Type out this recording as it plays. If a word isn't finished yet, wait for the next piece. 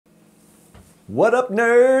What up,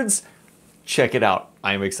 nerds? Check it out.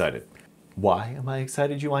 I am excited. Why am I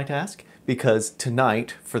excited, you might ask? Because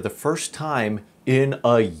tonight, for the first time in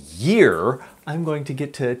a year, I'm going to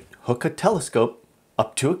get to hook a telescope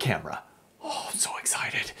up to a camera. Oh, I'm so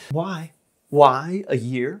excited. Why? Why a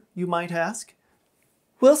year, you might ask?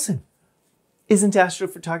 Wilson, isn't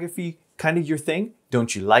astrophotography kind of your thing?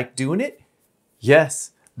 Don't you like doing it?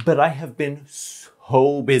 Yes, but I have been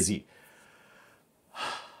so busy.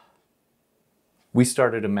 We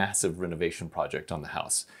started a massive renovation project on the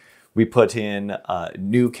house. We put in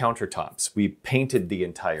new countertops. We painted the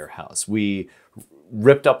entire house. We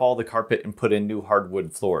ripped up all the carpet and put in new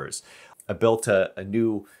hardwood floors. I built a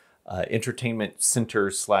new entertainment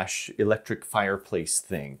center / electric fireplace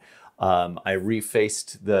thing. I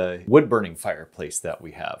refaced the wood-burning fireplace that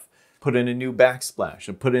we have. Put in a new backsplash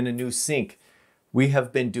and put in a new sink. We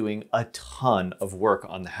have been doing a ton of work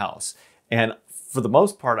on the house. And for the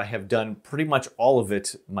most part, I have done pretty much all of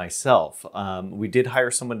it myself. We did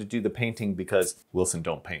hire someone to do the painting because Wilson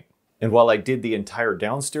don't paint. And while I did the entire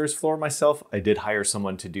downstairs floor myself, I did hire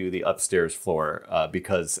someone to do the upstairs floor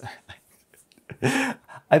because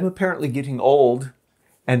I'm apparently getting old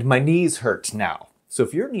and my knees hurt now. So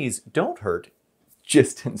if your knees don't hurt,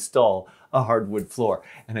 just install a hardwood floor.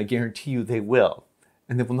 And I guarantee you they will.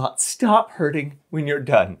 And they will not stop hurting when you're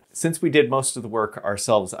done. Since we did most of the work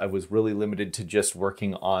ourselves, I was really limited to just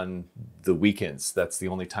working on the weekends. That's the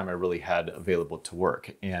only time I really had available to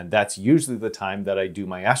work. And that's usually the time that I do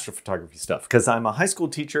my astrophotography stuff because I'm a high school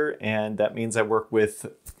teacher and that means I work with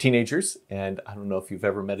teenagers. And I don't know if you've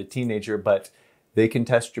ever met a teenager, but they can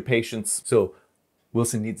test your patience. So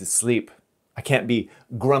Wilson needs to sleep. I can't be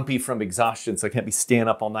grumpy from exhaustion, so I can't be staying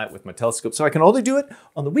up all night with my telescope. So I can only do it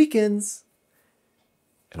on the weekends.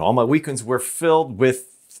 And all my weekends were filled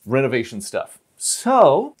with renovation stuff.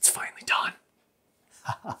 So it's finally done.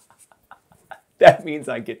 That means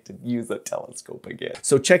I get to use a telescope again.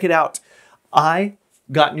 So check it out. I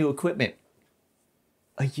got new equipment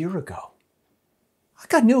a year ago. I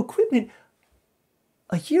got new equipment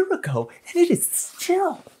a year ago, and it is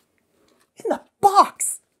still in the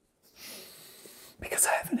box because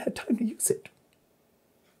I haven't had time to use it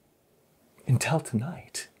until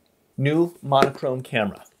tonight. New monochrome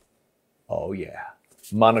camera. Oh yeah,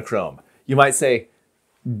 monochrome. You might say,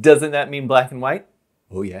 doesn't that mean black and white?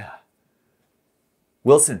 Oh yeah.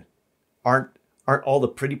 Wilson, aren't all the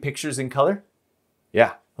pretty pictures in color?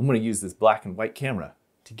 Yeah, I'm gonna use this black and white camera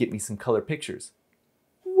to get me some color pictures.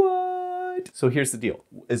 What? So here's the deal.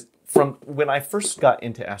 From when I first got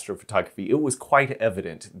into astrophotography, it was quite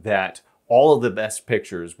evident that all of the best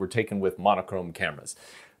pictures were taken with monochrome cameras.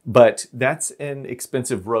 But that's an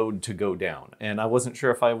expensive road to go down. And I wasn't sure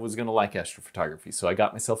if I was going to like astrophotography. So I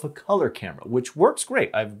got myself a color camera, which works great.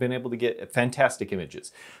 I've been able to get fantastic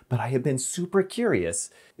images. But I have been super curious.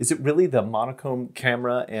 Is it really the monochrome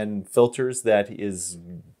camera and filters that is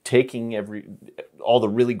taking all the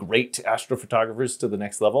really great astrophotographers to the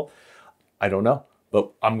next level? I don't know,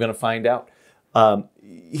 but I'm going to find out.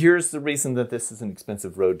 Here's the reason that this is an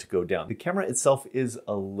expensive road to go down. The camera itself is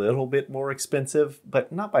a little bit more expensive,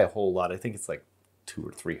 but not by a whole lot. I think it's like $200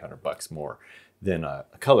 or $300 more than a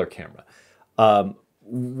color camera.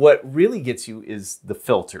 What really gets you is the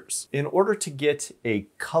filters. In order to get a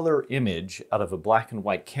color image out of a black and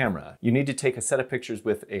white camera, you need to take a set of pictures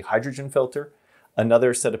with a hydrogen filter,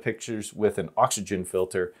 another set of pictures with an oxygen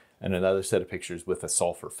filter, and another set of pictures with a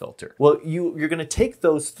sulfur filter. Well, you're gonna take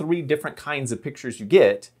those 3 different kinds of pictures you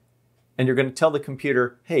get, and you're gonna tell the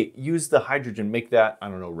computer, hey, use the hydrogen, make that, I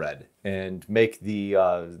don't know, red, and make the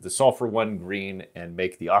sulfur one green, and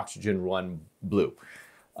make the oxygen one blue.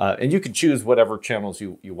 And you can choose whatever channels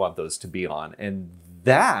you want those to be on. And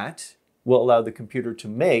that will allow the computer to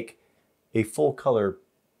make a full color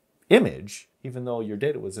image, even though your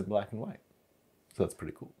data was in black and white. So that's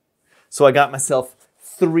pretty cool. So I got myself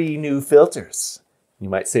 3 new filters. You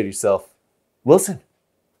might say to yourself, Wilson,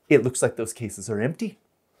 it looks like those cases are empty.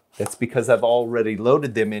 That's because I've already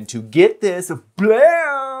loaded them into, get this,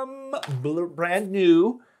 blam, brand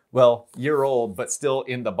new, well, year old, but still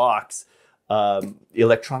in the box,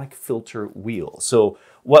 electronic filter wheel. So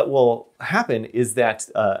what will happen is that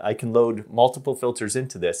I can load multiple filters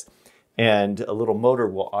into this, and a little motor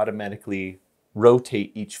will automatically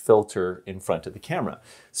rotate each filter in front of the camera.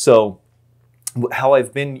 So how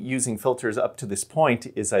I've been using filters up to this point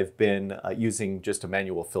is I've been using just a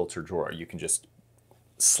manual filter drawer. You can just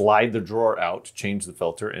slide the drawer out, change the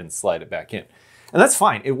filter, and slide it back in. And that's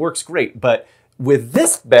fine, it works great. But with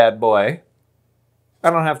this bad boy, I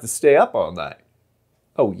don't have to stay up all night.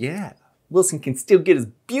 Oh yeah, Wilson can still get his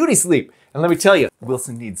beauty sleep. And let me tell you,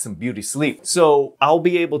 Wilson needs some beauty sleep. So I'll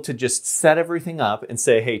be able to just set everything up and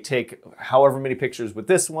say, hey, take however many pictures with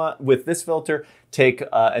this one, with this filter,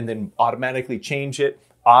 and then automatically change it,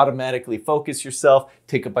 automatically focus yourself,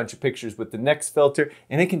 take a bunch of pictures with the next filter,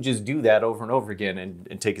 and it can just do that over and over again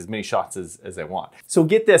and take as many shots as I want. So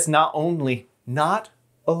get this, not only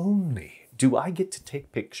do I get to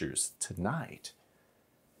take pictures tonight,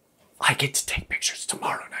 I get to take pictures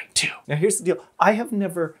tomorrow night too. Now here's the deal. I have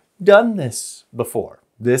never done this before.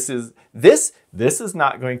 This is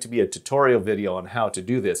not going to be a tutorial video on how to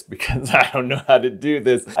do this because I don't know how to do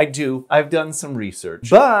this. I've done some research,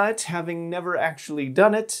 but having never actually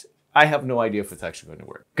done it, I have no idea if it's actually going to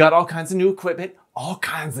work. Got all kinds of new equipment, all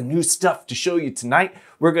kinds of new stuff to show you tonight.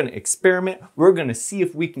 We're going to experiment. We're going to see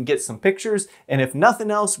if we can get some pictures. And if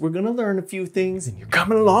nothing else, we're going to learn a few things and you're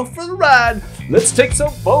coming along for the ride. Let's take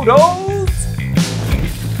some photos.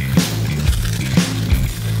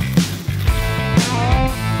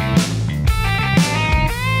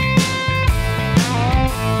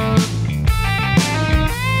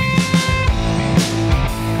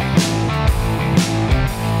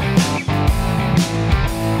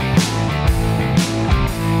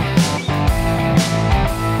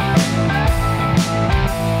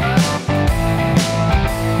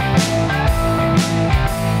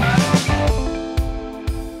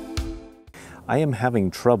 I am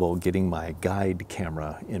having trouble getting my guide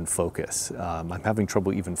camera in focus. I'm having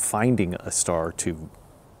trouble even finding a star to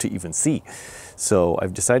even see. So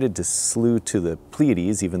I've decided to slew to the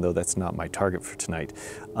Pleiades, even though that's not my target for tonight.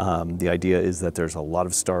 The idea is that there's a lot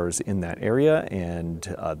of stars in that area and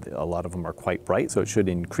a lot of them are quite bright, so it should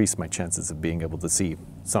increase my chances of being able to see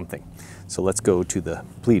something. So let's go to the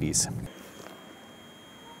Pleiades.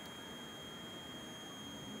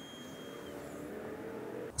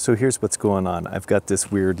 So here's what's going on. I've got this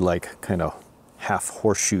weird, like, kind of half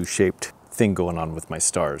horseshoe shaped thing going on with my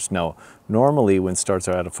stars. Now, normally when stars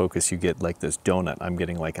are out of focus, you get like this donut. I'm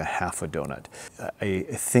getting like a half a donut. I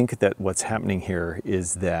think that what's happening here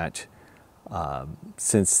is that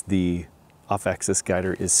since the off-axis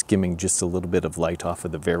guider is skimming just a little bit of light off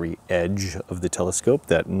of the very edge of the telescope,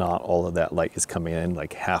 that not all of that light is coming in,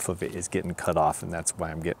 like half of it is getting cut off, and that's why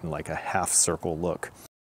I'm getting like a half circle look.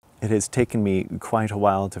 It has taken me quite a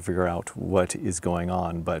while to figure out what is going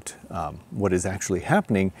on, but what is actually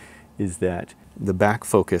happening is that the back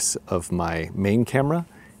focus of my main camera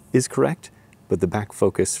is correct, but the back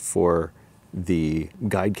focus for the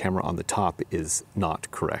guide camera on the top is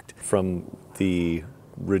not correct. From the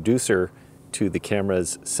reducer to the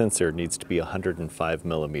camera's sensor needs to be 105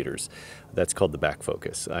 millimeters. That's called the back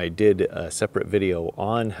focus. I did a separate video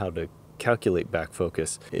on how to calculate back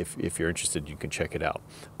focus. If you're interested, you can check it out.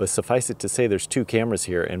 But suffice it to say, there's two cameras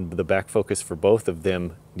here and the back focus for both of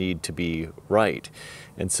them need to be right.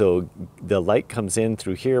 And so the light comes in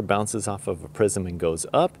through here, bounces off of a prism and goes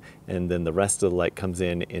up, and then the rest of the light comes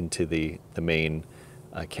in into the main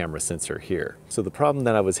camera sensor here. So the problem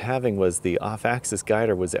that I was having was the off-axis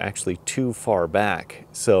guider was actually too far back.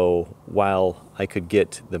 So while I could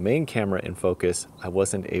get the main camera in focus, I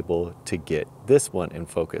wasn't able to get this one in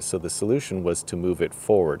focus. So the solution was to move it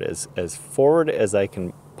forward, as forward as I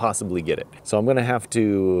can possibly get it. So I'm gonna have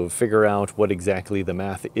to figure out what exactly the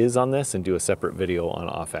math is on this and do a separate video on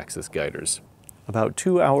off-axis guiders. About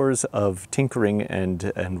 2 hours of tinkering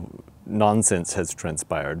and nonsense has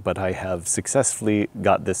transpired, but I have successfully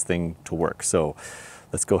got this thing to work. So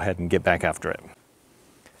let's go ahead and get back after it.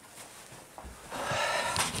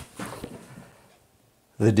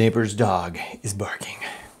 The neighbor's dog is barking.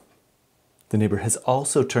 The neighbor has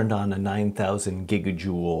also turned on a 9,000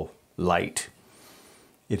 gigajoule light.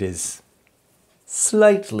 It is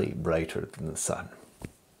slightly brighter than the sun.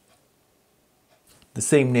 The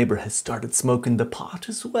same neighbor has started smoking the pot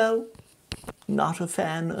as well. Not a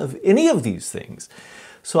fan of any of these things.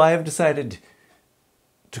 So I have decided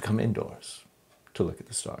to come indoors to look at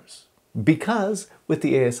the stars. Because with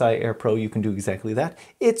the ASI Air Pro, you can do exactly that.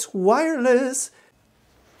 It's wireless.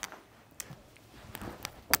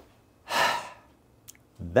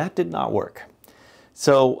 That did not work.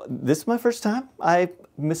 So this is my first time.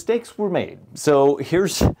 Mistakes were made. So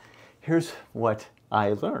here's what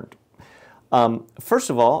I learned. First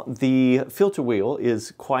of all, the filter wheel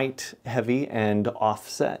is quite heavy and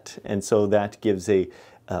offset, and so that gives a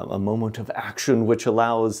moment of action which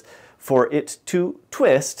allows for it to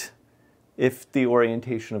twist if the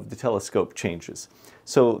orientation of the telescope changes.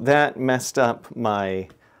 So that messed up my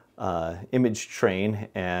image train,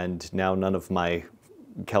 and now none of my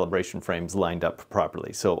calibration frames lined up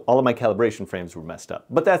properly. So all of my calibration frames were messed up,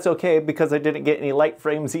 but that's okay because I didn't get any light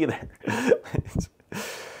frames either.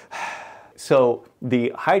 So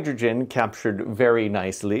the hydrogen captured very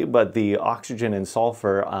nicely, but the oxygen and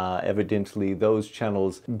sulfur, evidently those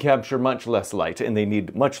channels capture much less light and they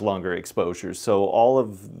need much longer exposures.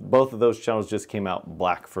 So both of those channels just came out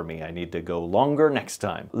black for me. I need to go longer next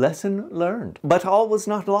time. Lesson learned. But all was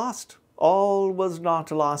not lost. All was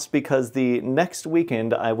not lost, because the next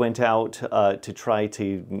weekend I went out to try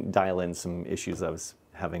to dial in some issues I was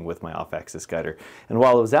having with my off-axis guider. And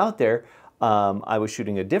while I was out there, I was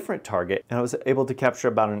shooting a different target, and I was able to capture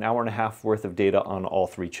about an hour and a half worth of data on all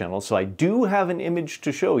 3 channels. So I do have an image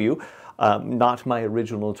to show you, not my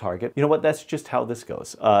original target. You know what, that's just how this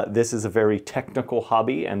goes. This is a very technical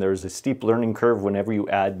hobby, and there's a steep learning curve whenever you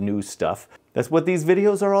add new stuff. That's what these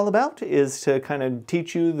videos are all about, is to kind of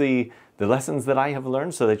teach you the lessons that I have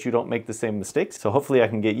learned so that you don't make the same mistakes. So hopefully I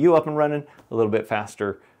can get you up and running a little bit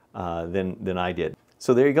faster than I did.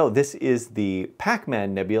 So there you go. This is the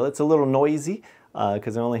Pac-Man Nebula. It's a little noisy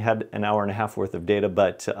because I only had an hour and a half worth of data,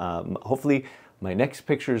 but hopefully my next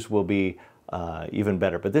pictures will be even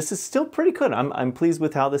better. But this is still pretty good. I'm pleased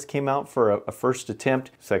with how this came out for a first attempt.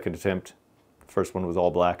 Second attempt, first one was all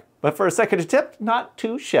black. But for a second attempt, not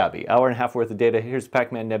too shabby. Hour and a half worth of data. Here's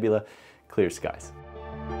Pac-Man Nebula, clear skies.